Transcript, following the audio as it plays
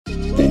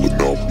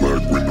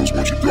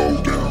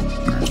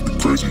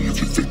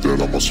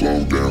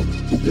slow down.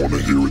 Don't wanna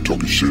hear it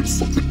talking shit,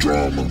 fuck the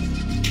drama.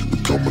 Keep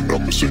it coming,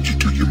 I'ma send you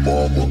to your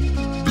mama.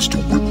 It's the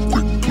whip,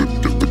 quick clip,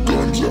 get the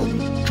guns out.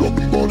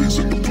 Dropping bodies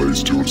in the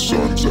place till the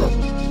sun's out.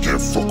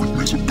 Can't fuck with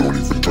me, so don't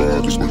even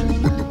try. Cause when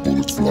the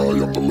bullets fly,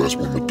 I'm the last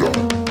one to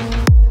die.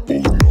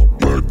 Pulling up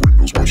black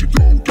windows once you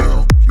go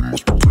down. You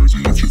must be crazy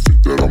if you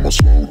think that I'ma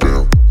slow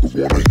down. Don't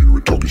wanna hear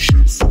it talking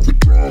shit, fuck the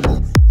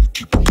drama. You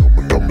keep it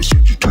coming, I'ma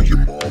send you to your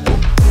mama.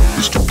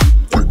 It's the whip,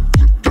 quick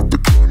clip, get the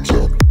guns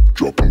out.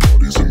 Dropping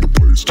bodies in the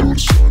place till the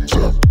sun's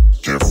out.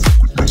 Can't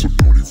fuck with me, so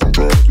don't even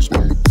try. Cause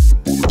when the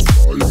bullets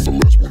fly, I'm the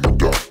last one to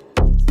die.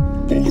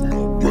 Pulling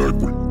up black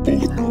windows,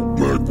 pulling up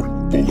black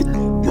windows, pulling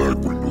up black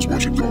windows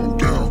once you go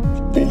down.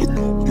 Pulling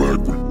up black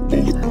windows,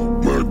 pulling up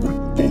black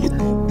windows,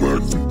 pulling up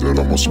black. Think that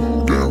I'ma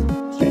slow down.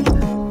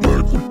 Pulling up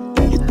black windows,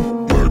 pulling up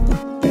black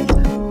windows, pulling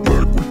up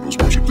black windows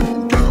once you go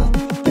down.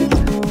 Pulling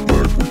up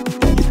black windows,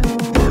 pulling up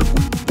black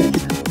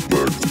windows, pulling up black.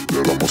 Think that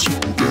I'ma slow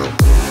down.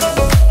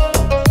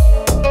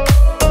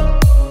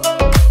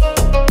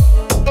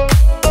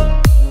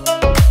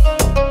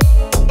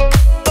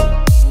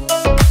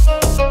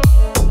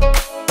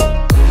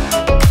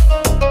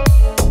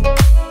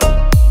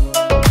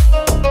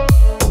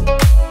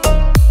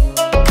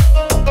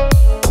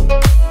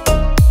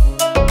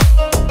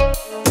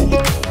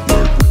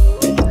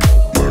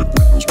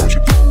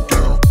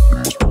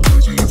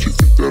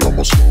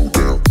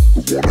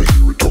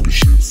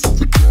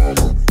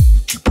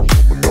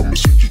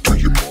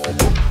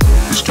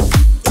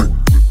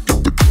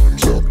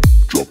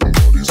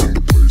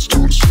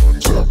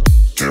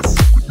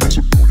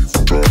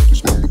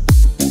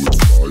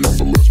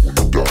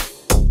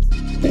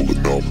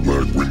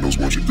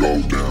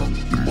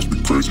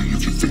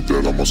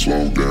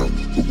 Slow down,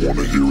 don't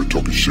wanna hear it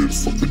talking shit,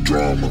 fuck the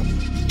drama.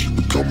 Keep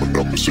it coming,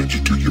 I'ma send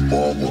you to your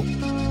mama.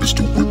 It's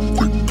the whip,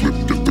 quick clip,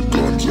 get the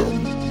guns out.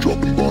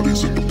 Dropping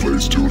bodies in the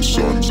place till the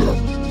sun's out.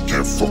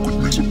 Can't fuck with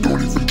me, so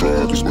don't even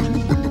try. Cause when the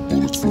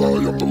bullets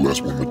fly, I'm the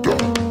last one to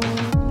die.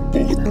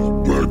 Pulling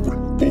up black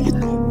windows,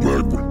 pulling up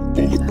black windows,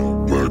 pulling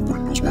up black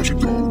windows once you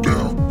go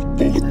down.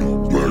 Pulling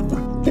up black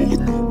windows,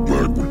 pulling up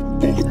black windows,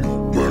 pulling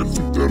up black.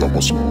 Think that I'ma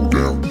slow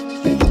down.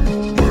 Pulling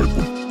up black windows, pulling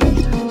up black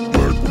windows.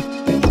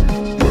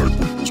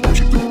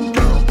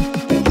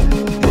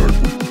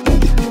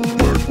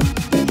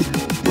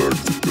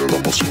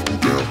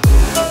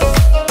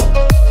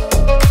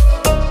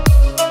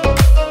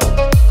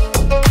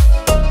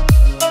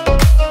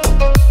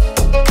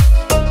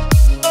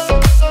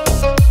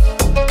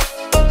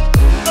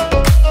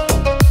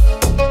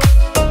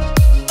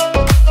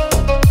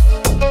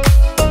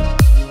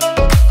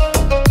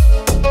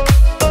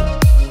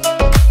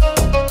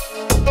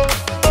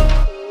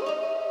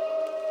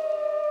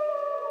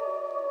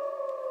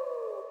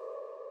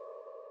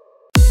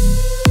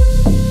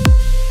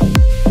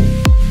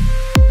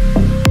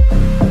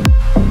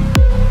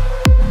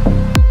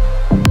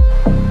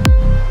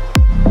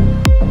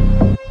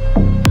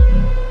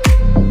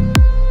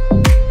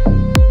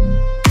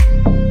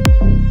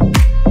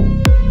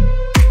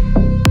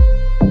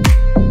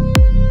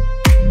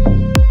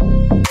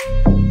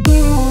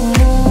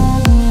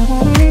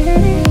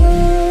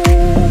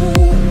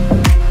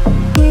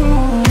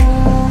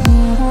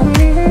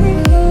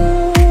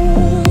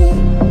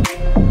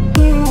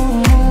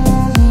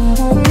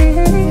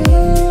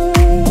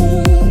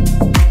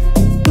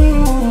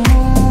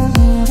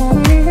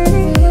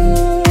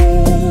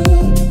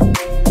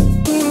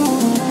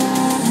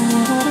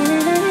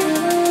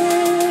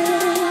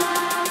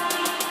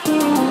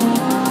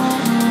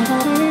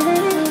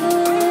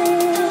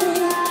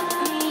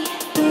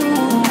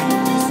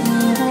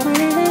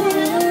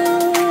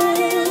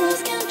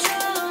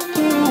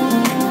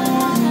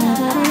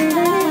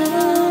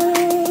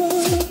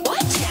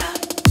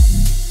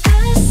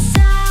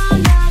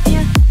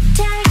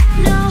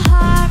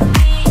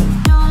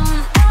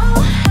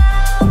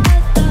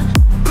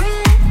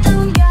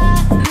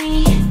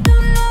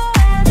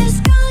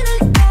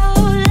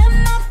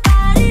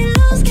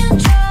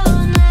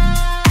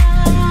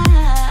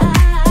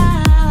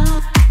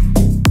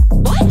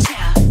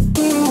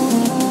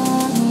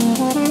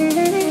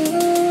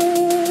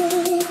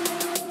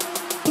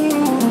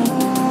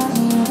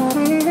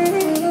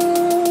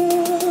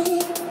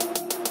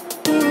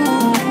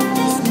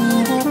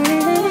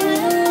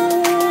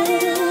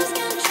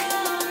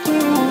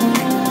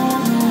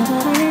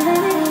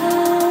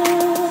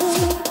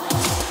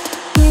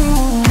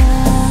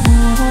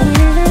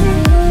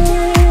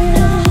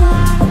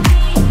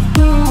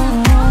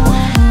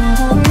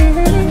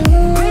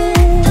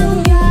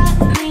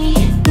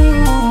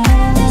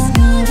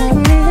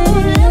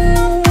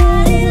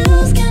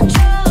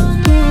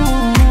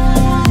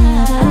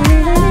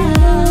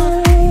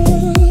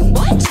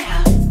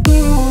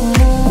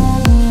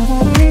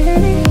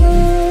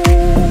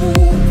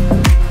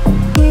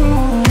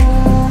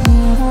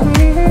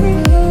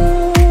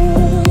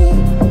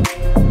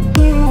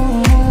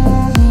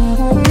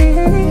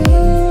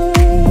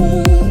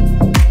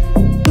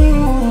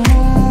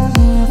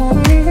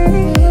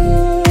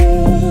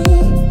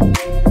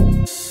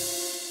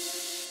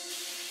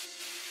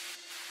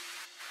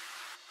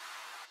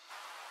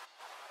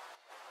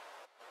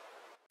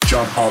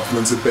 Jump up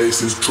when the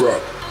bass is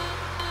drop.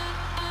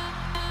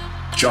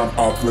 Jump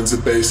up when the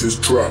bass is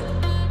drop.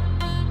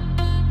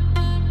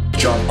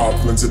 Jump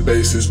up when the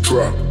bass is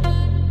drop.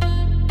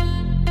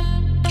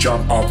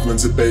 Jump up when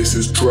the bass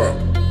is drop.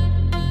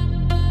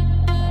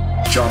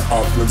 Jump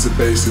up when the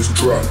bass is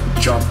drop.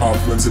 Jump up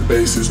when the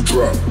bass is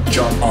drop.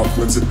 Jump up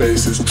when the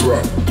bass is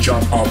drop.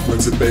 Jump up when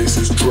the bass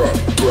is drop.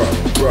 Drop,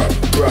 drop,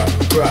 drop,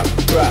 drop,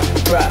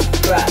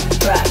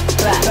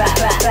 drop,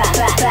 drop,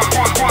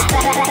 drop, drop,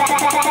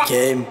 drop.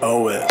 Game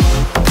over.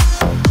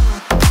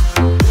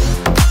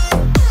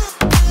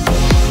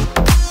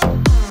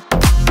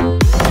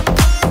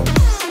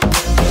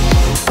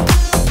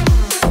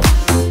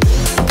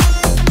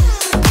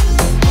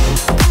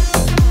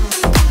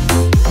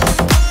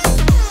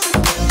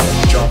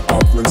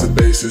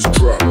 Is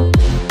drop.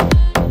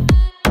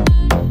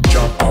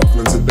 Jump up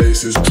when the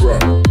bass is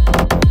drop.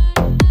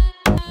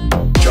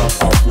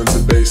 Jump up when the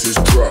bass is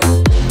drop.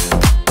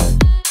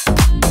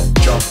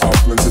 Jump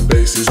up when the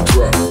bass is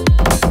drop.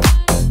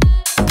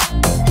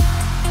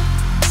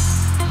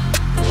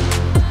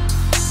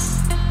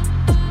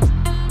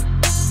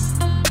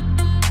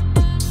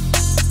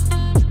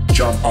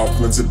 Jump up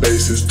when the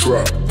bass is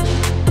drop.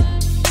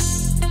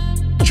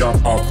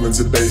 Jump up when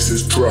the bass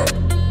is drop.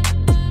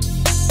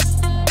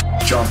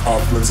 Jump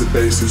up when the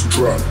bass is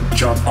drop.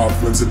 Jump up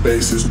when the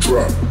bass is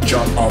drop.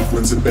 Jump up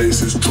when the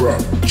bass is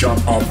drop.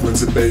 Jump up when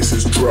the bass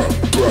is drop.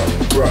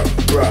 Drop,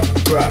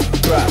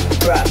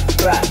 drop,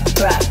 drop,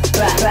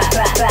 drop, drop,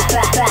 drop,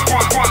 drop, drop,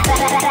 drop,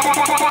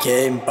 drop.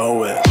 Game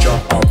over.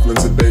 Jump up when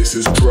the bass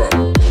is drop.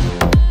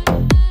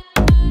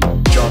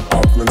 Jump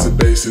up when the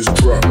bass is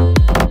drop.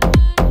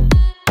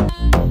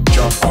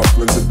 Jump up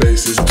when the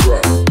bass is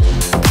drop.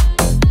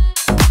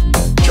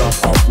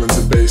 Jump up when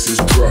the bass is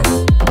drop.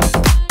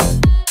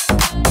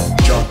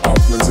 Jump up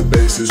when the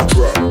bass is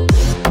drop.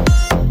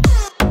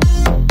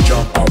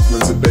 Jump up when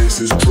the bass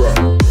is drop.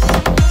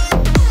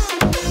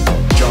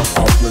 Jump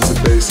up when the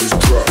bass is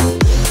drop.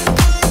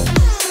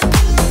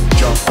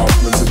 Jump up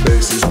when the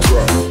bass is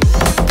drop.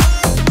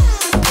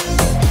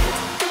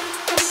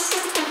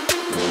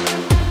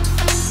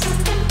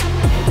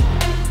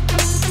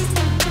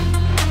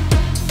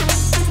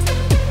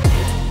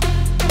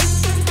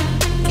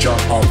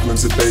 Jump up when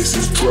the bass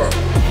is drop.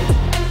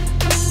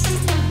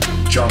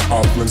 Jump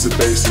up when the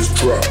bass is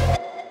drop.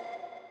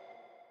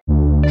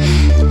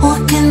 What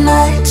can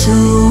I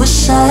do with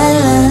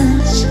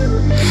silence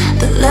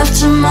that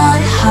left in my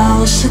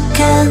house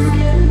again?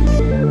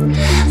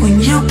 When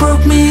you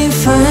broke me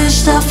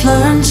first, I've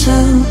learned to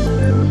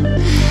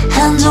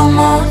handle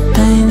my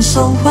pain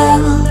so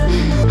well.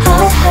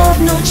 I have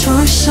no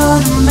choice, so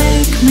to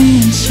make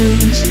me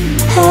choose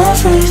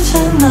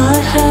everything I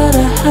had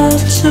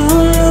to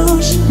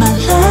lose. My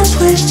last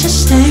wish to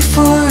stay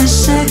for a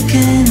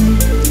second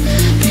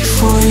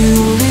before you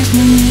leave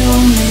me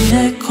only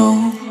echo.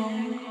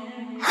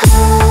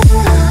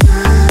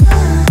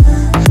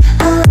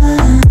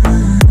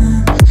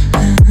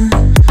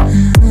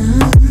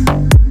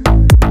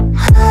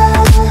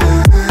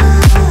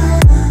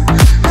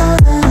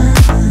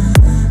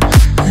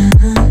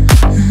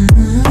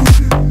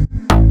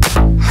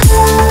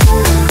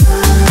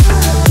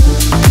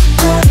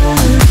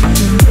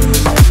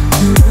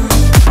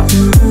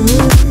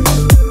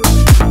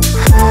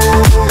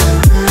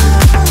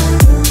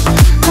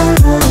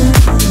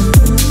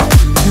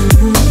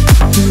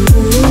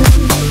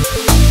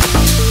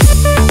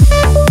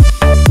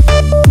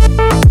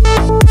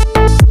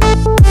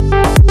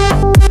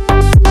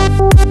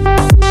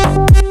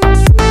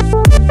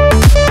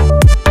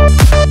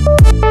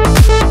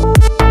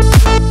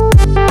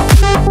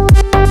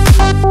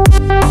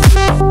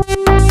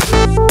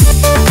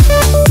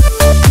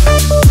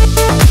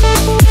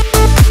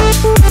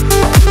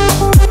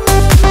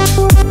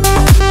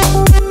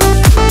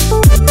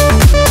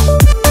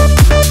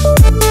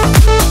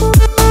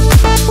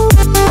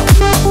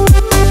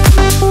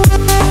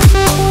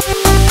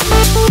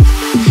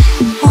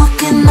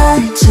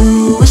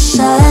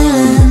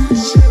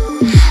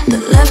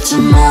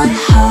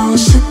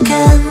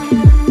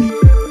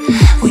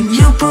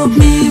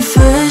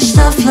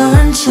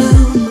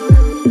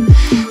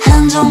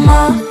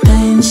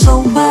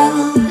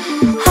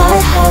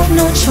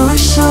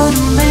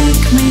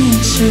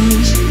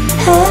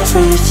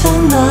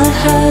 Everything I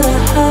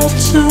had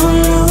to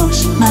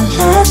lose. My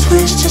last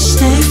wish to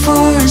stay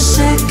for a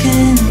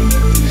second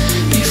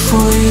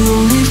before you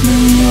leave me